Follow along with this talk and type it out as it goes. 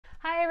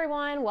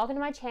everyone, welcome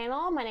to my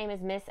channel. My name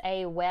is Miss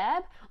A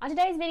Webb. On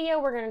today's video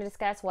we're going to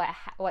discuss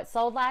what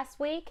sold last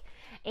week,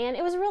 and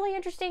it was a really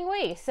interesting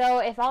week. So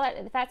if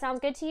that sounds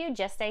good to you,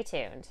 just stay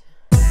tuned.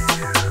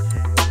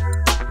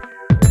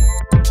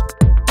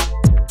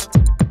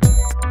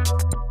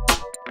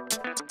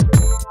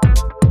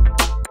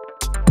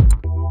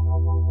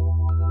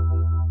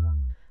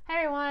 Hey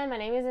everyone, my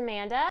name is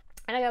Amanda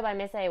and I go by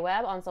Miss A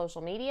Webb on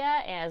social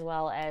media as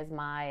well as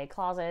my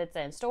closets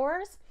and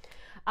stores.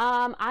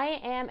 I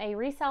am a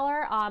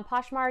reseller on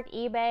Poshmark,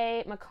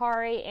 eBay,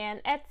 Mercari,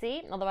 and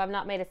Etsy, although I've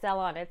not made a sale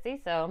on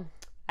Etsy, so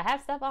I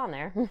have stuff on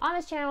there. On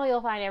this channel,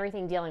 you'll find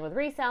everything dealing with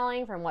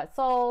reselling, from what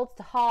sold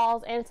to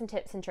hauls and some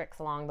tips and tricks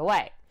along the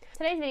way.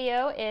 Today's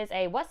video is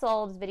a what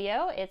sold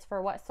video. It's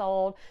for what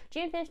sold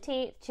June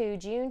 15th to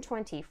June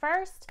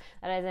 21st.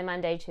 That is a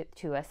Monday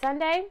to a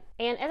Sunday.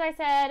 And as I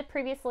said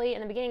previously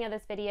in the beginning of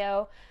this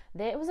video,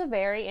 that it was a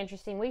very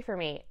interesting week for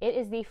me. It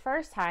is the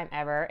first time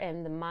ever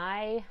in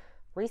my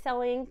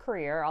reselling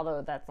career,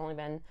 although that's only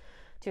been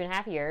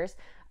 2.5 years,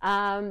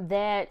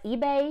 that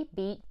eBay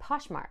beat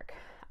Poshmark.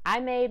 I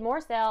made more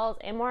sales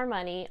and more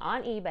money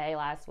on eBay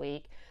last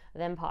week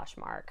than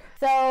Poshmark.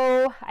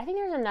 So I think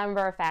there's a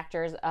number of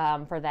factors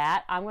for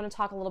that. I'm going to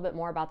talk a little bit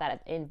more about that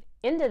at the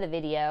end of the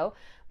video,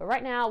 but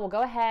right now we'll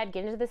go ahead,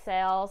 get into the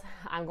sales.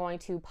 I'm going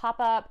to pop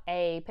up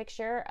a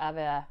picture of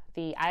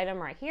the item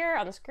right here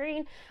on the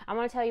screen. I'm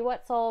going to tell you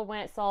what sold,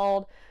 when it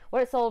sold,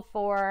 what it sold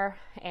for,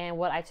 and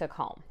what I took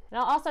home. And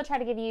I'll also try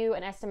to give you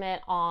an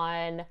estimate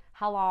on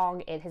how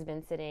long it has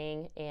been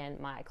sitting in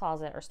my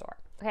closet or store.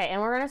 Okay, and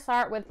we're going to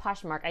start with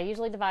Poshmark. I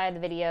usually divide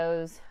the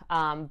videos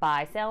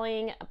by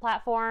selling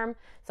platform.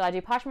 So I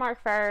do Poshmark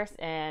first,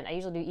 and I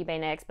usually do eBay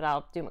next, but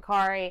I'll do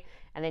Mercari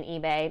and then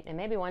eBay, and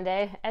maybe one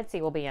day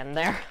Etsy will be in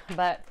there.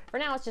 But for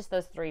now, it's just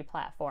those 3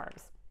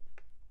 platforms.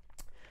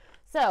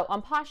 So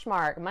on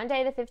Poshmark,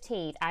 Monday the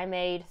 15th, I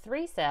made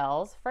 3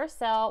 sales. First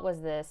sale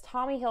was this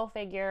Tommy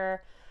Hilfiger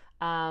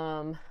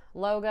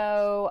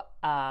logo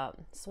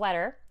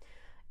sweater.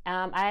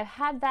 I've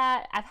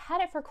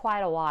had it for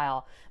quite a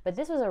while, but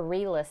this was a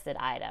relisted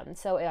item.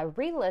 So I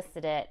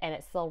relisted it and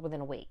it sold within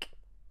a week.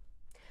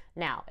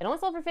 Now, it only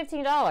sold for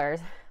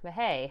 $15, but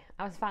hey,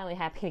 I was finally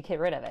happy to get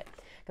rid of it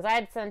because I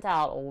had sent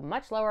out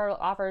much lower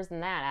offers than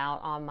that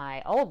out on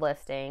my old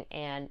listing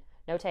and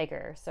no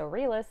takers. So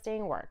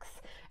relisting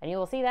works. And you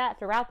will see that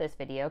throughout this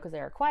video because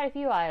there are quite a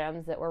few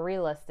items that were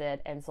relisted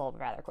and sold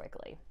rather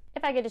quickly.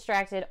 If I get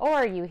distracted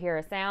or you hear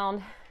a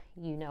sound,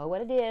 you know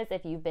what it is.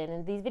 If you've been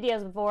in these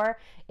videos before,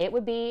 it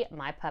would be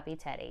my puppy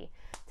Teddy.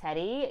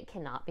 Teddy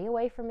cannot be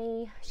away from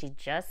me. She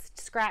just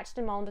scratched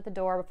and moaned at the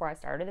door before I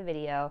started the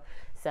video.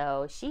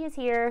 So she is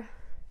here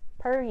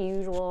per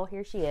usual.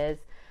 Here she is.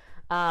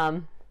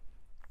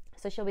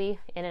 So she'll be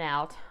in and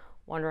out,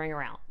 wandering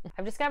around.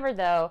 I've discovered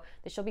though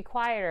that she'll be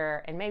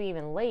quieter and maybe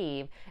even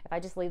leave if I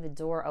just leave the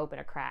door open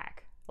a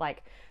crack.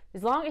 Like,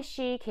 as long as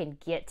she can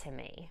get to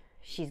me,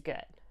 she's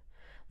good.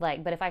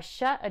 But if I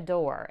shut a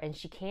door and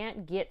she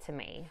can't get to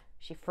me,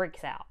 she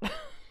freaks out.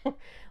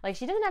 Like,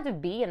 she doesn't have to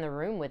be in the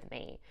room with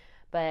me,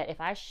 but if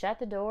I shut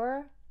the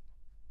door,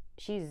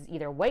 she's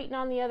either waiting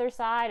on the other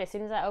side as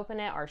soon as I open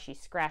it, or she's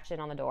scratching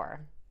on the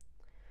door.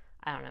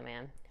 I don't know,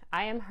 man.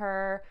 I am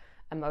her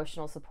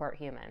emotional support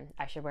human.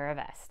 I should wear a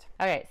vest.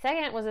 Okay,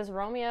 second was this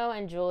Romeo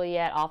and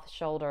Juliet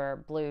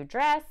off-shoulder blue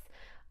dress.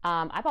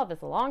 I bought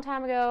this a long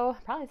time ago,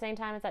 probably the same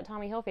time as that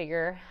Tommy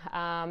Hilfiger,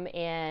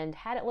 and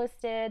had it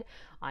listed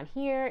on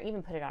here,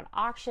 even put it on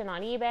auction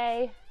on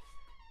eBay.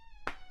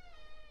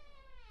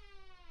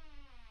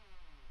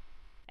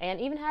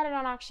 And even had it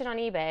on auction on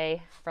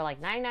eBay for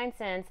like 99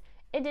 cents.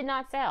 It did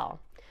not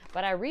sell,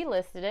 but I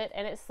relisted it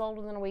and it sold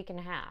within a week and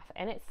a half.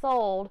 And it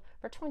sold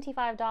for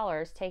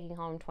 $25, taking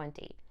home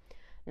 $20.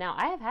 Now,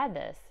 I have had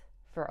this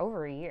for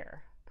over a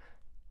year.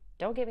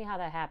 Don't get me how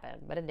that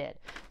happened, but it did.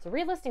 So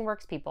relisting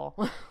works, people.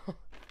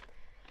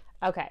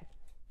 Okay.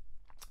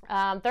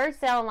 Third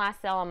sale and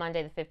last sale on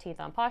Monday the 15th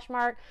on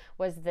Poshmark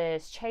was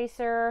this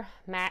Chaser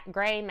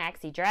gray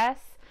maxi dress.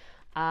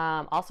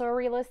 Also a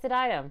relisted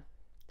item.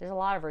 There's a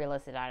lot of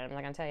relisted items,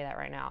 I'm going to tell you that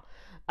right now.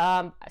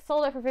 I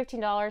sold it for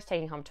 $15,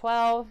 taking home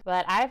 $12,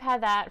 but I've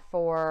had that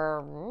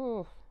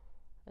for,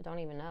 I don't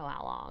even know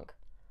how long.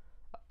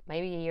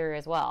 Maybe a year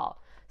as well.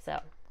 So,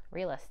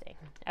 relisting.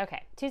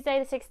 Okay, Tuesday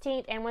the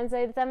 16th and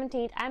Wednesday the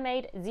 17th, I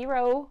made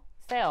 0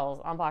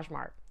 sales on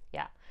Poshmark.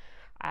 Yeah,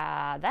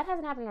 that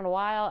hasn't happened in a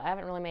while. I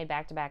haven't really made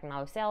back-to-back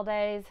no sale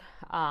days,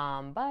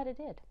 but it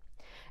did.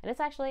 And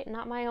it's actually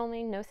not my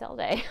only no sale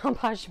day on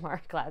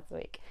Poshmark last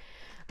week.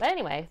 But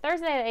anyway,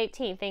 Thursday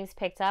the 18th, things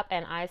picked up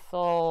and I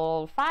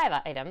sold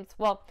 5 items.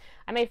 Well,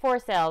 I made 4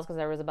 sales because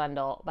there was a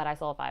bundle, but I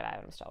sold 5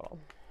 items total.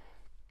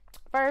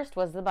 First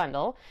was the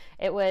bundle.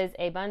 It was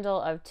a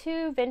bundle of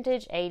 2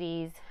 vintage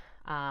 80s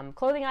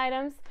clothing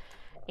items,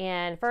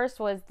 and first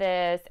was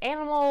this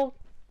animal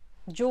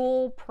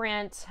jewel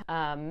print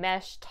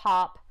mesh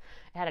top.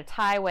 It had a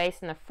tie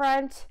waist in the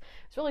front.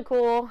 It's really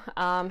cool.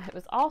 It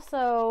was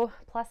also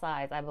plus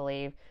size, I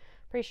believe.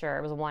 Pretty sure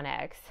it was a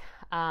 1X.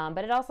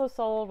 But it also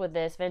sold with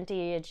this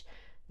vintage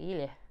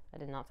That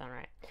did not sound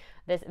right.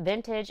 This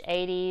vintage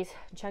 80s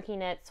chunky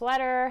knit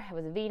sweater. It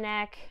was a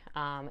v-neck.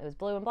 It was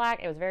blue and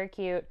black. It was very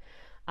cute.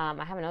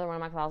 I have another one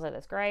in my closet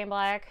that's gray and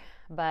black,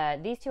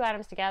 but these two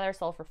items together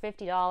sold for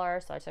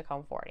 $50, so I took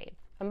home $40.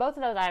 And both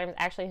of those items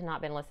actually have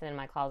not been listed in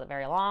my closet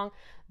very long.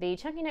 The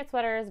chunky knit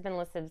sweater has been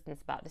listed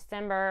since about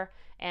December,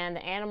 and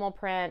the animal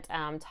print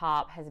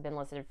top has been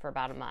listed for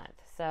about a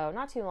month, so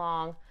not too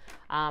long.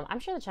 I'm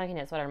sure the chunky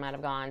knit sweater might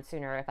have gone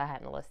sooner if I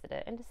hadn't listed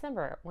it in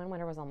December when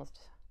winter was almost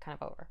kind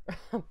of over.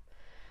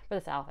 For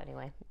the South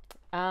anyway.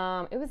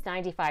 It was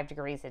 95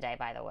 degrees today,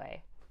 by the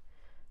way.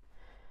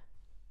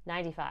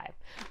 95.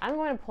 I'm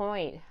going to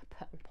I'm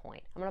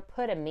going to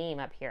put a meme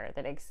up here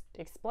that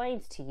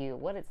explains to you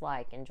what it's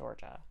like in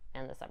Georgia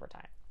in the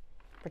summertime,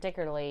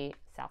 particularly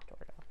South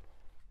Georgia.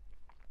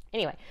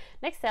 Anyway,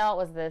 next sale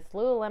was this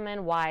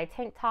Lululemon Y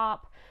tank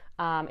top.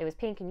 It was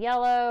pink and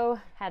yellow,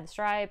 had the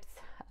stripes.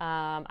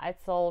 I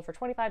sold for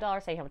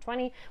 $25, taking home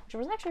 $20, which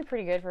was actually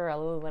pretty good for a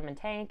Lululemon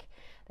tank.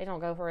 They don't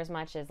go for as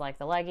much as like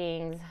the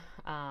leggings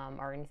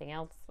or anything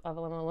else of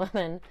a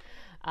Lululemon.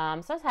 So I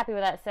was happy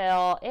with that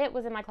sale. It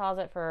was in my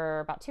closet for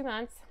about 2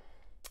 months.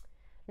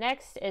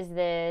 Next is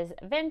this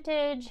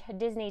vintage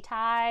Disney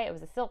tie. It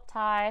was a silk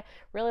tie.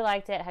 Really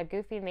liked it. It had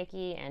Goofy,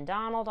 Mickey, and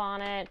Donald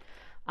on it.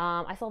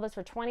 I sold this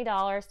for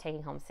 $20,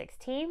 taking home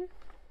 $16,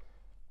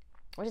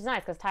 which is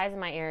nice because ties in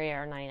my area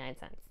are 99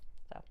 cents.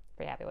 So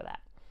pretty happy with that.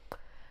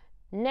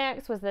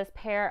 Next was this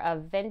pair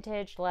of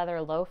vintage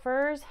leather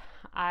loafers.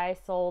 I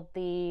sold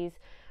these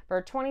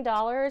for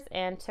 $20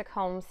 and took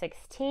home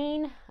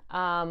 $16.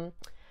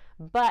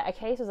 But a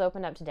case was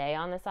opened up today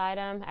on this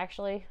item,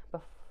 actually,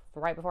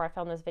 right before I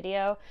filmed this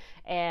video,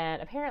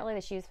 and apparently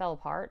the shoes fell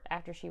apart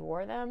after she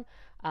wore them.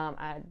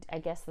 I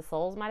guess the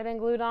soles might have been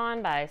glued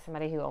on by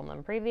somebody who owned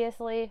them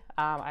previously.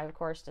 I, of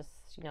course, just,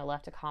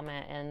 left a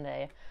comment in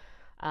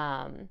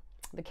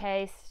the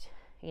case,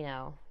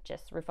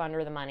 just refund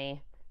her the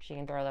money. She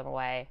can throw them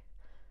away.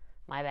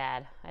 My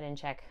bad. I didn't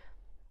check.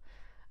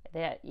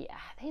 They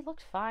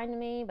looked fine to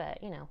me, but,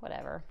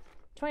 whatever.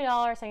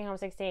 $20, taking home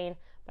 $16,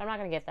 but I'm not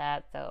going to get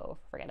that, so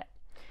forget it.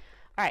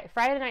 All right,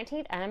 Friday the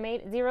 19th, I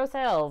made 0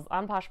 sales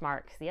on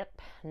Poshmark. Yep,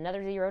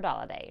 another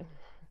 $0 day.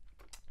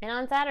 And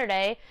on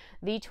Saturday,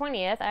 the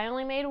 20th, I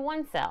only made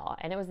 1 sale,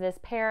 and it was this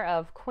pair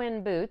of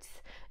Quinn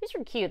boots. These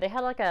were cute. They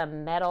had like a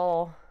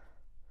metal,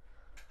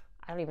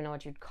 I don't even know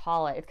what you'd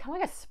call it. It's kind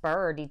of like a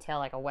spur detail,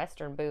 like a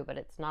Western boot, but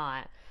it's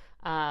not,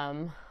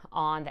 on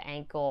the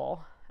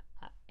ankle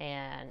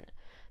and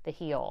the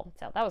heel.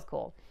 So that was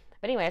cool.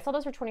 But anyway, I sold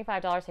those for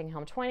 $25, taking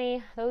home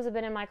 $20. Those have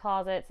been in my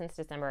closet since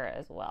December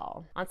as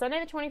well. On Sunday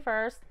the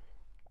 21st,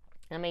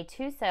 I made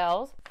 2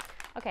 sales.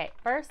 Okay,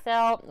 first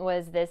sale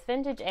was this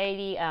vintage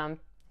 80s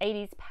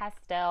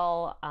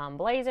pastel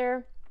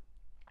blazer.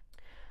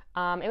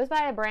 It was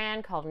by a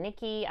brand called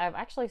Nikki. I've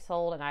actually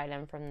sold an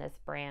item from this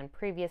brand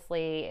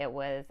previously. It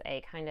was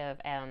a kind of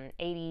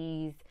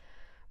 80s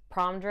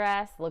prom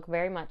dress. Looked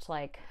very much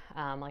like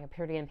a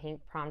pretty and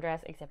pink prom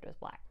dress, except it was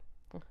black.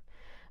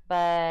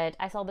 But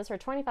I sold this for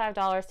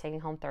 $25, taking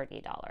home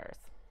 $30.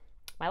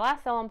 My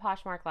last sale on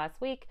Poshmark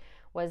last week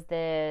was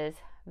this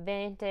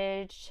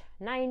vintage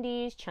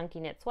 90s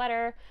chunky knit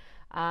sweater.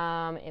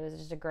 It was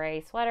just a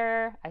gray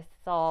sweater. I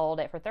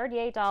sold it for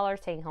 $38,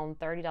 taking home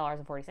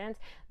 $30.40.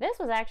 This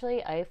was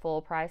actually a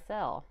full price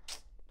sale,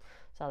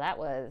 so that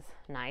was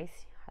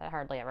nice. That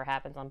hardly ever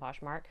happens on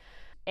Poshmark.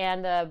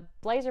 And the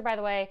blazer, by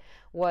the way,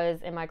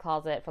 was in my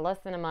closet for less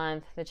than a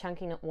month. The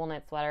chunky wool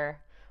knit sweater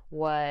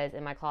was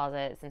in my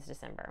closet since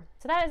December.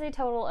 So that is a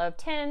total of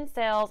 10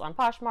 sales on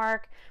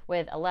Poshmark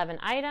with 11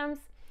 items.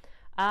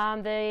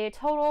 The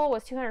total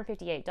was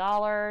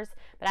 $258,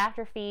 but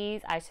after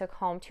fees, I took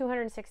home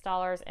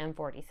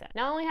 $206.40.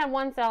 Now, I only had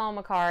 1 sale on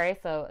Mercari,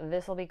 so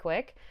this will be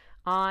quick.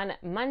 On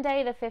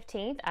Monday the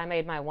 15th, I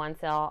made my 1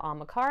 sale on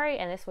Mercari,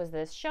 and this was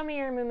this Show Me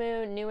Your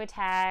Moo New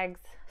Tags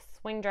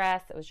swing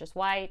dress. It was just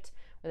white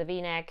with a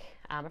v-neck.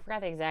 I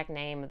forgot the exact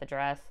name of the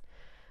dress.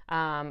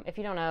 If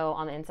you don't know,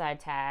 on the inside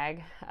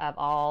tag of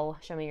all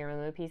Show Me Your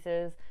Moo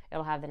pieces,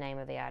 it'll have the name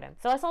of the item.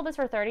 So I sold this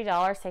for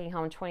 $30, taking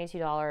home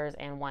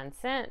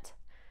 $22.01.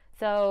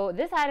 So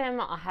this item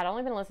had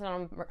only been listed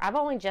on, I've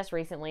only just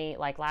recently,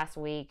 like last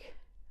week,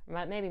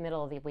 maybe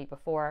middle of the week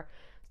before,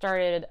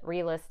 started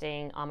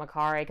relisting on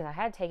Mercari because I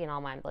had taken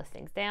all my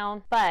listings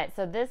down. But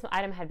so this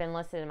item had been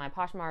listed in my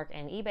Poshmark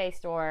and eBay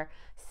store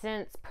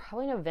since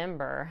probably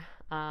November,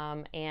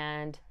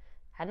 and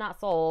had not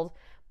sold,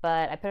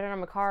 but I put it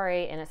on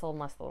Mercari and it sold in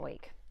less than a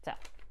week. So,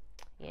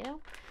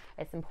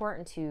 it's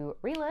important to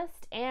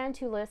relist and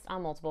to list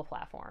on multiple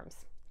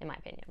platforms, in my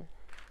opinion,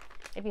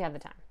 if you have the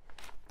time.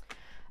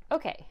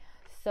 Okay,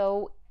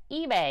 so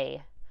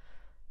eBay.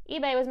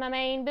 eBay was my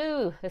main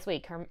boo this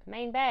week, or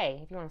main bay,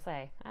 if you want to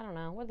say. I don't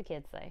know. What do the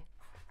kids say?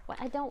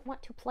 What? I don't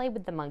want to play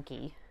with the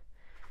monkey.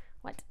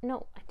 What?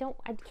 No,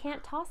 I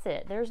can't toss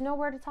it. There's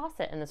nowhere to toss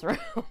it in this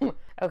room.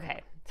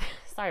 Okay,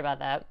 sorry about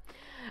that.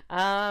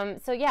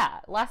 So yeah,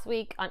 last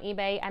week on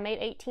eBay, I made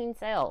 18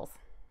 sales.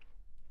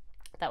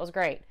 That was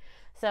great.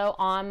 So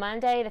on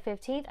Monday the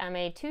 15th, I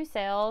made 2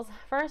 sales.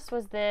 First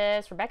was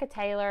this Rebecca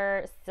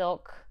Taylor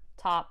silk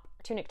top,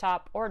 tunic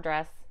top, or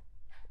dress,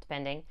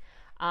 depending.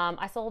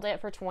 I sold it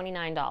for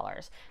 $29.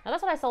 Now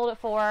that's what I sold it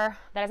for.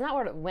 That is not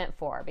what it went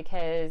for,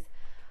 because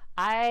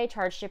I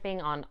charge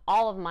shipping on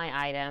all of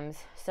my items.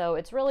 So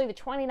it's really the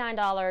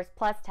 $29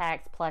 plus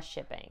tax plus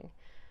shipping.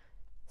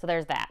 So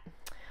there's that.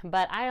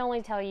 But I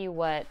only tell you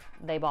what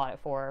they bought it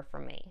for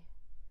from me.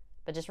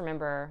 But just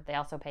remember, they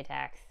also pay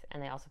tax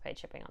and they also pay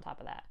shipping on top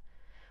of that.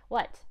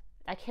 What?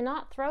 I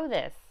cannot throw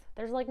this.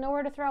 There's like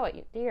nowhere to throw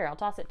it. Here, I'll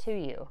toss it to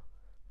you.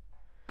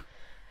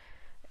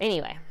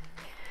 Anyway,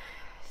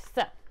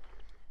 so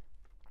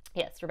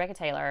yes, Rebecca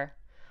Taylor.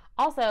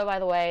 Also, by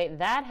the way,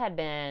 that had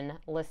been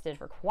listed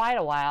for quite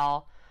a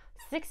while,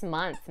 6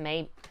 months,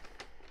 maybe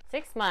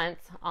 6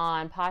 months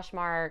on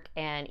Poshmark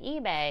and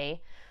eBay,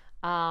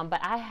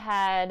 but I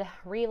had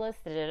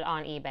relisted it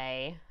on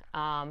eBay,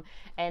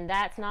 and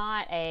that's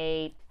not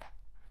a,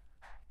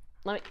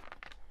 let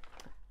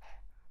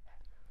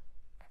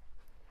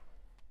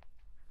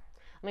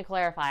me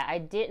clarify. I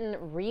didn't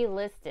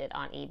relist it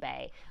on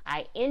eBay.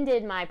 I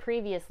ended my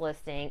previous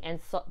listing and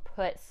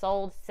put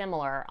sold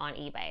similar on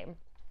eBay.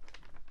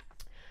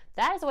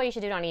 That is the way you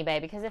should do it on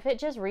eBay, because if it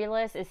just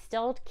relists, it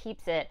still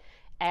keeps it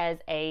as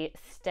a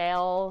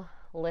stale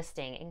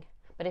listing.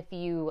 But if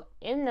you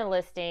end the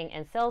listing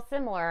and sell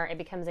similar, it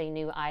becomes a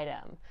new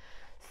item.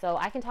 So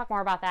I can talk more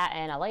about that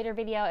in a later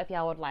video. If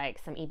y'all would like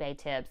some eBay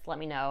tips, let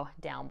me know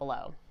down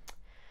below.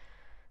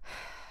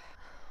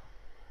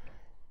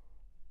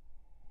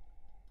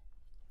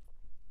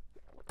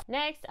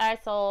 Next, I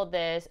sold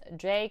this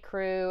J.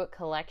 Crew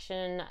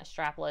collection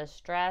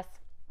strapless dress.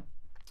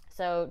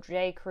 So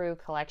J. Crew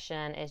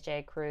collection is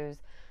J. Crew's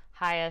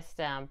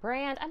highest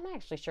brand. I'm not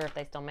actually sure if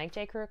they still make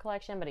J. Crew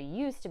collection, but it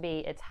used to be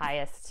its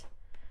highest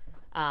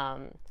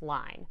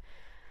line.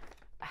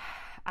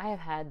 I have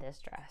had this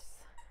dress.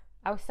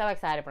 I was so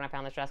excited when I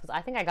found this dress, because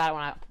I think I got it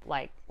when I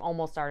like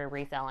almost started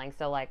reselling,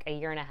 so like a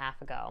year and a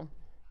half ago.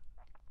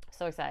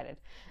 So excited.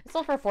 It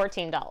sold for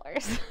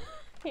 $14.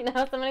 You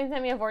know, somebody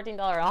sent me a $14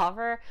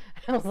 offer.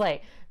 I was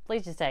like,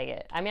 please just take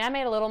it. I mean, I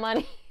made a little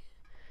money,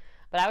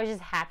 but I was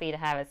just happy to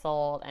have it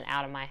sold and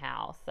out of my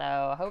house. So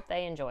I hope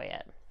they enjoy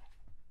it.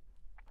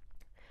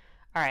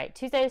 All right,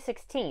 Tuesday the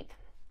 16th,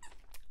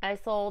 I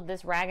sold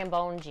this rag and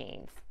bone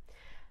jeans.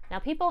 Now,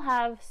 people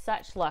have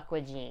such luck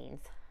with jeans.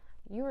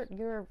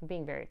 You're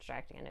being very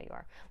distracting. I know you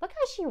are. Look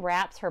how she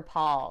wraps her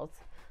paws.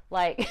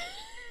 Like,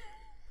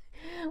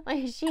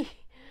 like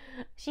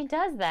she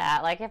does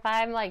that. Like if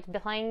I'm like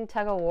playing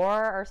tug of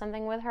war or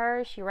something with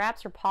her, she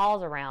wraps her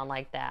paws around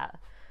like that.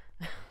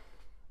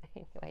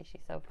 Anyway,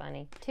 she's so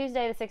funny.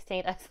 Tuesday the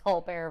 16th, I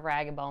sold a pair of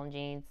rag and bone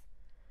jeans.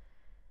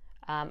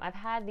 I've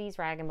had these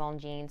rag and bone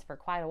jeans for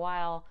quite a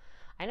while.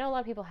 I know a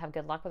lot of people have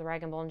good luck with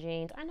rag and bone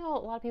jeans. I know a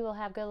lot of people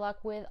have good luck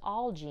with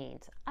all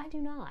jeans. I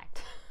do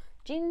not.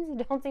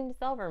 Jeans don't seem to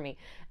sell for me.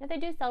 And if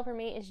they do sell for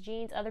me, it's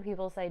jeans other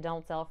people say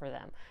don't sell for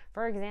them.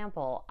 For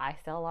example, I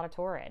sell a lot of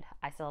Torrid.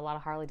 I sell a lot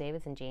of Harley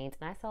Davidson jeans,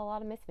 and I sell a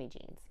lot of Miss Me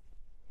jeans.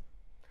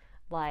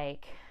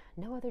 Like,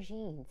 no other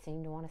jeans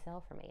seem to want to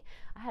sell for me.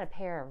 I had a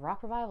pair of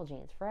Rock Revival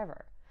jeans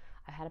forever.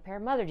 I had a pair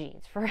of Mother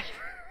jeans forever.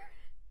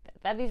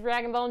 I've had these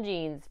rag and bone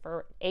jeans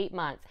for 8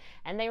 months,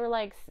 and they were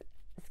like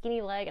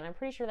skinny leg, and I'm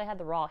pretty sure they had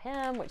the raw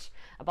hem, which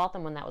I bought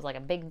them when that was like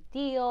a big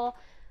deal.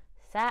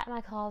 Sat in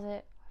my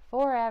closet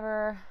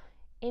forever.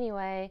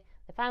 Anyway,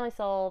 they finally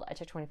sold. I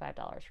took $25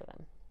 for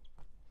them.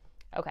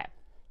 Okay.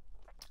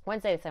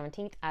 Wednesday the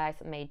 17th, I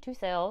made 2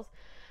 sales.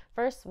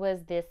 First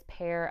was this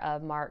pair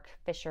of Mark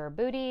Fisher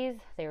booties.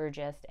 They were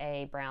just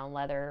a brown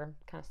leather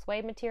kind of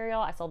suede material.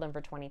 I sold them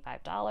for $25.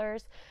 I'm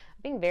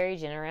being very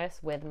generous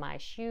with my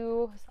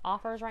shoe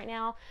offers right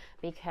now,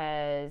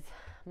 because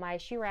my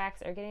shoe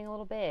racks are getting a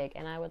little big,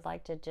 and I would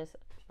like to just,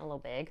 a little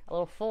big, a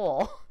little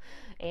full,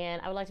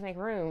 and I would like to make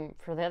room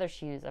for the other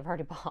shoes I've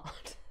already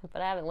bought,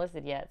 but I haven't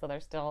listed yet, so they're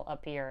still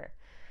up here,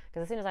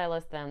 because as soon as I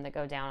list them, they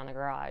go down in the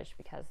garage,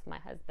 because my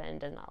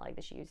husband does not like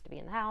the shoes to be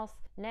in the house.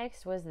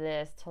 Next was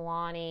this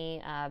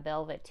Talani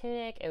velvet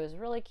tunic. It was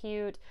really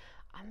cute.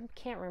 I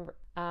can't remember.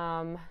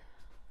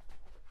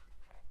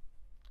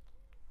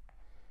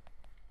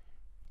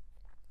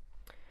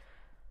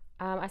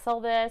 I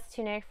sold this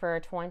tunic for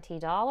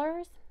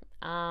 $20.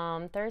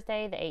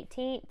 Thursday the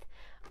 18th,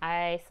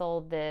 I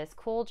sold this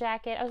cool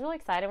jacket. I was really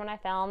excited when I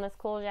found this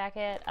cool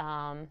jacket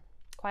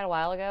quite a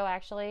while ago,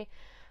 actually,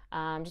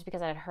 just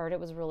because I had heard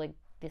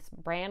this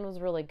brand was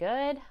really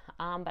good,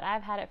 but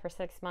I've had it for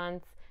 6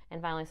 months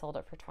and finally sold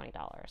it for $20.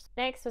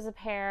 Next was a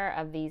pair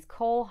of these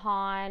Cole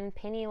Haan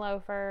penny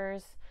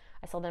loafers.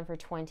 I sold them for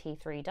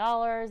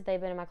 $23. They've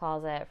been in my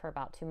closet for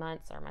about 2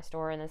 months, or my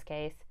store in this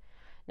case.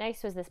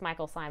 Next was this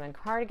Michael Simon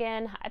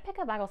cardigan. I pick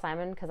up Michael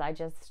Simon because I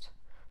just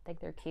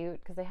think they're cute,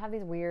 because they have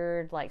these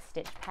weird like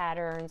stitch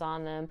patterns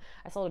on them.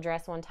 I sold a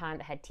dress one time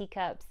that had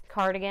teacups.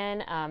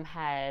 Cardigan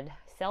had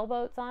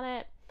sailboats on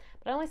it,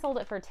 but I only sold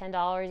it for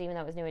 $10, even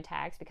though it was new with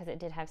tax, because it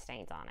did have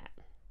stains on it.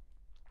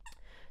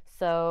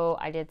 So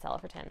I did sell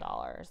it for $10.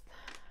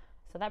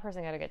 So that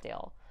person got a good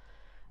deal.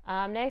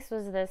 Next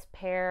was this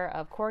pair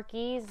of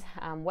Corky's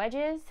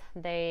wedges.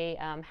 They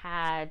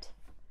had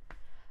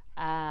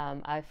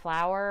a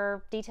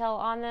flower detail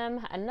on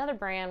them. Another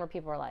brand where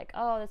people are like,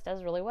 oh, this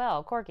does really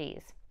well,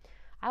 Corky's.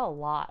 I have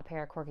a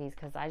pair of Corky's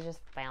because I just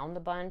found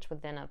a bunch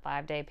within a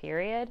 5-day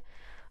period.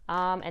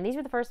 And these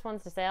were the first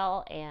ones to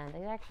sell, and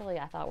they actually,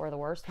 I thought, were the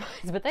worst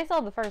ones, but they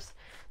sold first,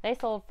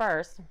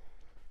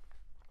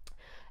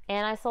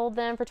 and I sold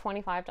them for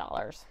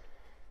 $25.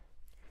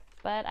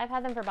 But I've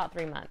had them for about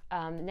 3 months.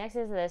 Next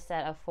is this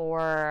set of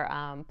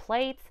 4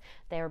 plates.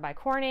 They were by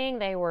Corning.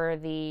 They were I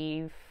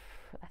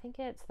think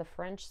it's the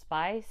French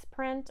spice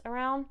print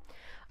around.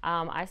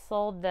 I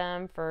sold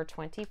them for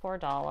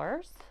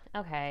 $24.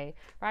 Okay,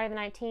 Friday the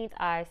 19th,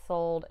 I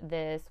sold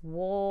this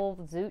wool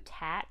zoot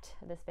hat,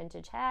 this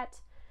vintage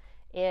hat.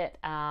 It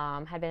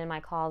had been in my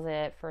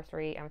closet for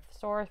 3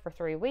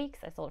 weeks.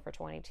 I sold it for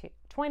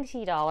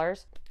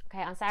 $20.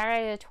 Okay, on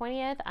Saturday the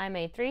 20th, I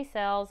made 3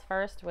 sales.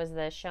 First was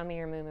the Show Me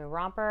Your Moo Moo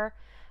romper.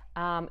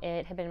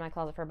 It had been in my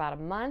closet for about a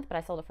month, but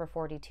I sold it for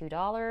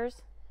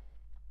 $42.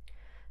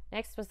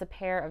 Next was the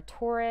pair of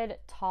Torrid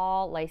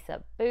tall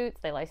lace-up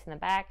boots. They lace in the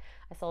back.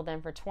 I sold them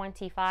for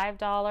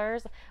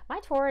 $25. My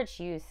Torrid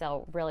shoes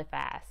sell really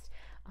fast.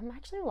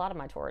 Actually, a lot of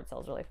my Torrid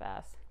sells really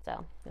fast.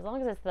 So as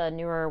long as it's the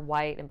newer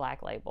white and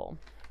black label.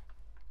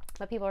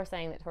 But people are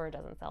saying that Torrid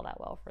doesn't sell that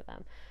well for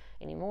them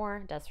anymore.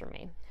 It does for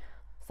me.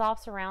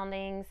 Soft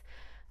Surroundings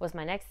was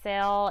my next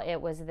sale.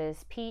 It was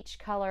this peach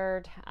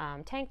colored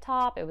tank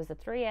top. It was a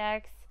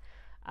 3X.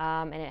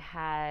 And it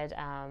had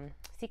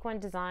sequin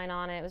design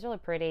on it. It was really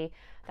pretty.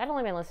 That had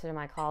only been listed in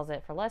my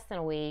closet for less than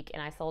a week,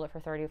 and I sold it for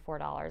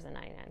 $34.99.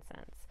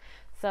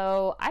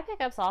 So I pick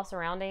up Soft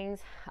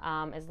Surroundings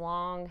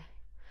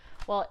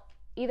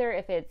either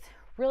if it's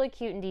really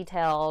cute and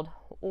detailed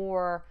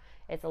or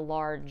it's a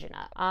large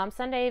enough.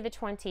 Sunday the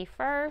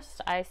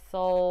 21st, I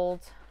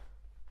sold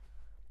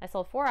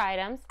 4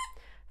 items.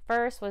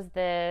 First was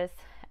this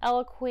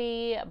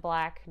Eloquy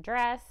black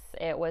dress.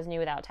 It was new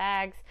without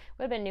tags.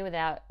 Would have been new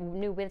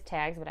with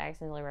tags, but I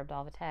accidentally ripped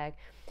off a tag.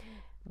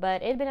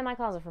 But it had been in my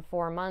closet for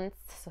 4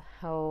 months,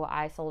 so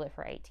I sold it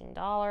for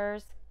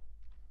 $18.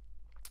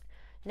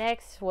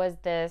 Next was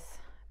this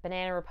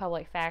Banana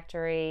Republic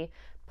Factory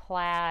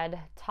plaid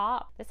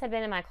top. This had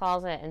been in my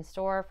closet and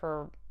store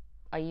for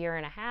a year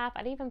and a half.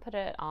 I'd even put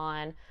it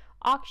on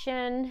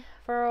auction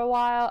for a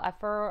while. I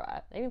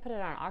even put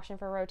it on auction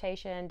for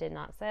rotation. Did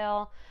not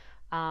sell.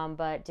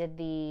 But did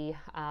the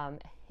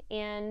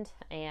end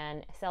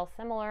and sell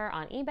similar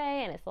on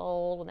eBay, and it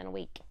sold within a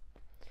week.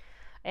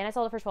 And I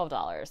sold it for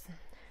 $12.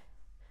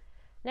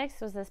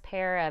 Next was this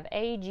pair of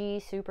AG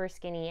super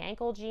skinny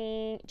ankle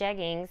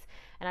jeggings,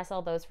 and I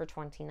sold those for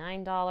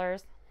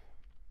 $29.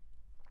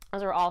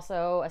 Those were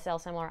also a sell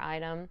similar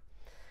item.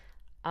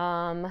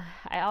 My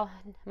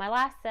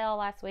last sale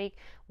last week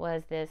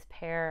was this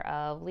pair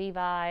of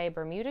Levi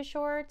Bermuda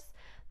shorts.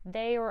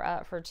 They were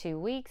up for 2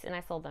 weeks, and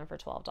I sold them for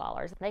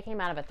 $12. They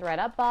came out of a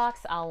ThredUp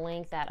box. I'll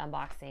link that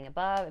unboxing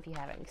above if you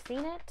haven't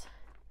seen it.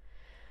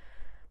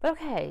 But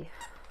okay,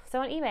 so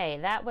on eBay,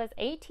 that was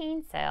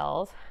 18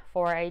 sales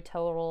for a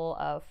total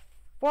of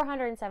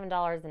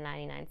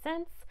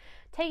 $407.99.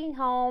 Taking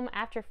home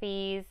after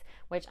fees,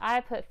 which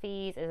I put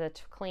fees as a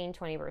clean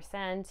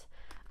 20%,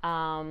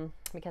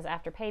 because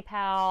after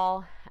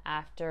PayPal,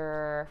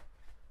 after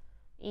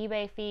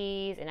eBay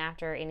fees, and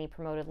after any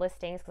promoted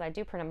listings, because I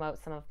do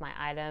promote some of my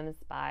items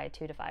by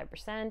 2 to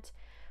 5%,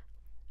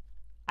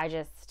 I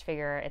just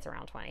figure it's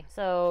around 20.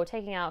 So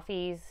taking out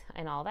fees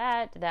and all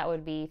that, that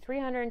would be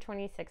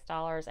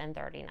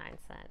 $326.39.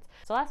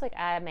 So last week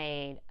I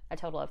made a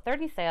total of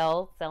 30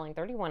 sales, selling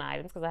 31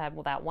 items because I had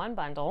that one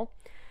bundle,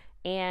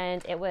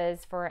 and it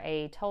was for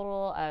a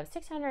total of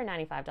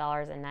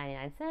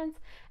 $695.99.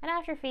 And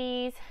after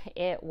fees,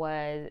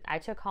 I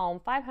took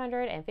home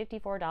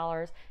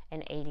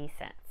 $554.80.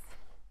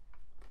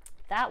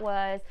 That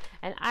was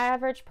an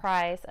average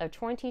price of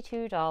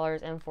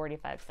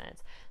 $22.45.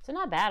 So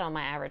not bad on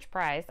my average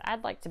price.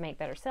 I'd like to make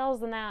better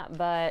sales than that,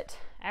 but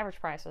average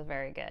price was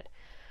very good.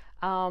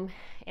 And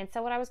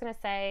so what I was going to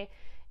say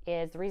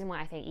is the reason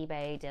why I think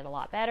eBay did a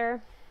lot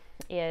better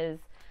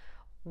is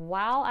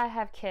while I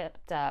have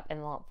kept up in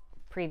the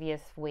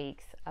previous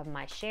weeks of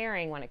my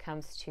sharing when it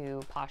comes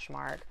to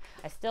Poshmark,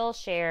 I still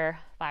share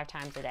 5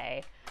 times a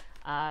day.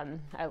 I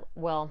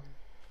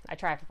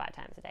try for 5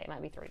 times a day. It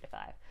might be 3 to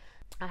 5.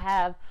 I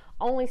have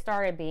only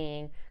started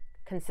being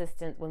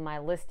consistent with my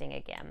listing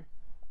again.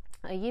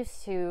 I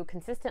used to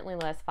consistently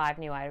list 5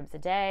 new items a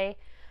day,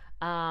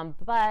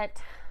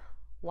 but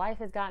life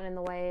has gotten in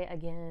the way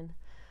again.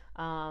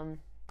 I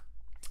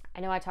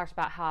know I talked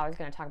about how I was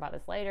going to talk about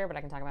this later, but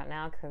I can talk about it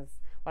now because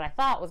what I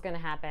thought was going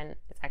to happen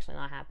is actually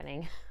not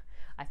happening.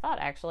 I thought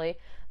actually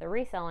the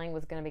reselling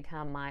was going to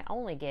become my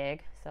only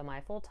gig, so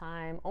my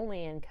full-time,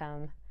 only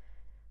income,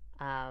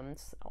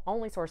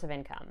 only source of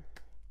income.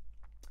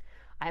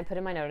 I had put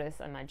in my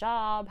notice on my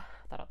job,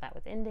 thought that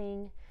was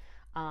ending,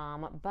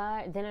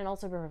 but then an old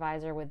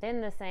supervisor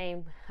within the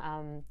same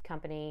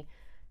company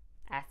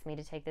asked me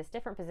to take this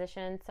different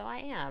position, so I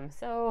am.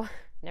 So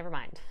never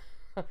mind.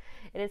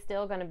 It is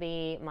still going to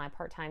be my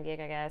part-time gig,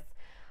 I guess.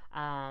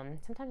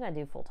 Sometimes I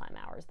do full-time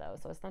hours though,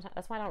 so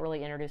that's why I don't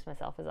really introduce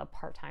myself as a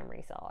part-time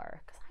reseller,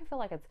 because I feel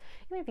like it's,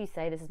 even if you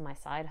say this is my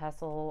side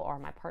hustle or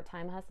my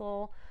part-time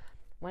hustle,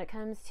 when it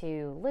comes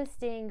to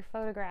listing,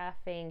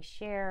 photographing,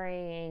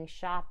 sharing,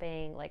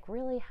 shopping, like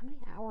really, how many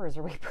hours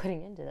are we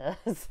putting into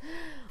this?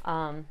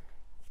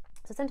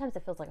 So sometimes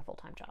it feels like a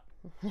full-time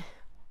job.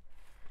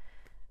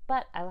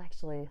 But I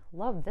actually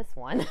love this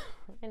one.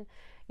 And,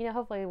 you know,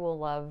 hopefully we'll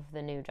love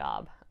the new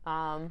job.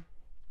 But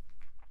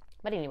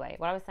anyway,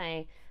 what I was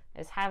saying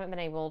is haven't been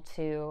able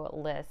to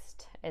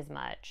list as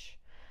much.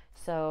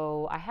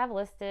 So I have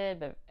listed,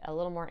 but a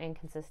little more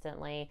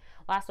inconsistently.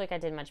 Last week I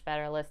did much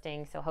better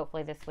listing, so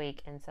hopefully this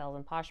week in sales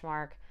and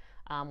Poshmark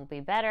will be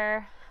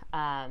better.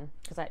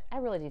 Because I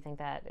really do think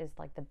that is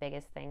like the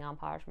biggest thing on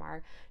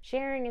Poshmark.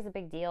 Sharing is a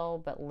big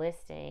deal, but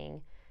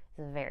listing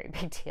is a very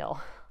big deal.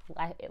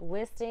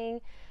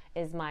 Listing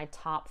is my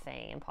top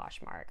thing in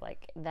Poshmark.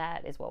 Like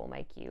that is what will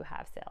make you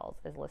have sales,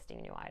 is listing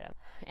a new item.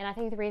 And I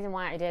think the reason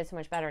why I did so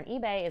much better on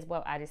eBay is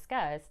what I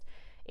discussed,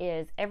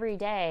 is every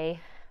day,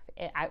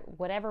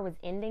 whatever was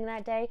ending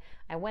that day,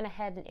 I went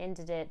ahead and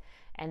ended it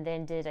and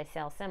then did a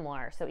sale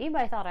similar. So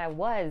eBay thought I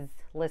was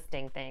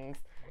listing things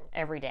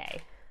every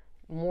day,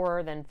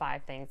 more than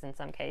 5 things in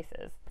some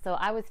cases. So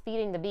I was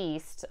feeding the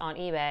beast on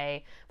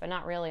eBay, but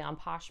not really on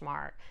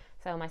Poshmark.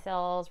 So my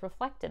sales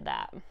reflected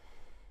that.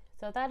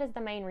 So that is the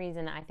main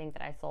reason I think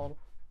that I sold.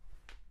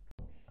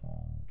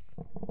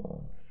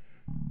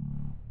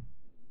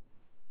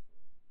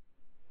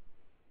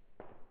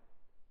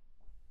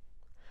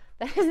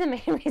 That is the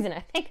main reason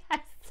I think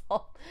I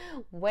sold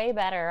way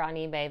better on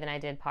eBay than I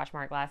did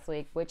Poshmark last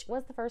week, which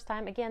was the first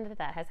time, again,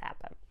 that has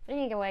happened. But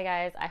anyway,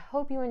 guys, I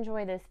hope you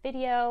enjoyed this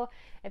video.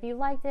 If you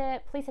liked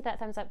it, please hit that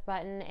thumbs up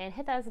button and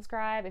hit that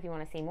subscribe if you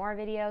want to see more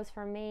videos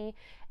from me.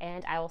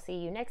 And I will see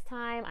you next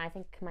time. I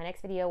think my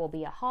next video will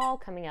be a haul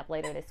coming up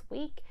later this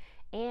week.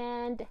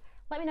 And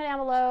let me know down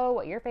below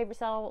what your favorite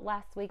sale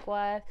last week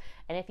was.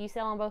 And if you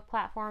sell on both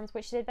platforms,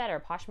 which did better,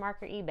 Poshmark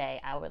or eBay,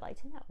 I would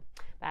like to know.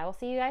 But I will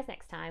see you guys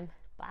next time.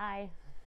 Bye.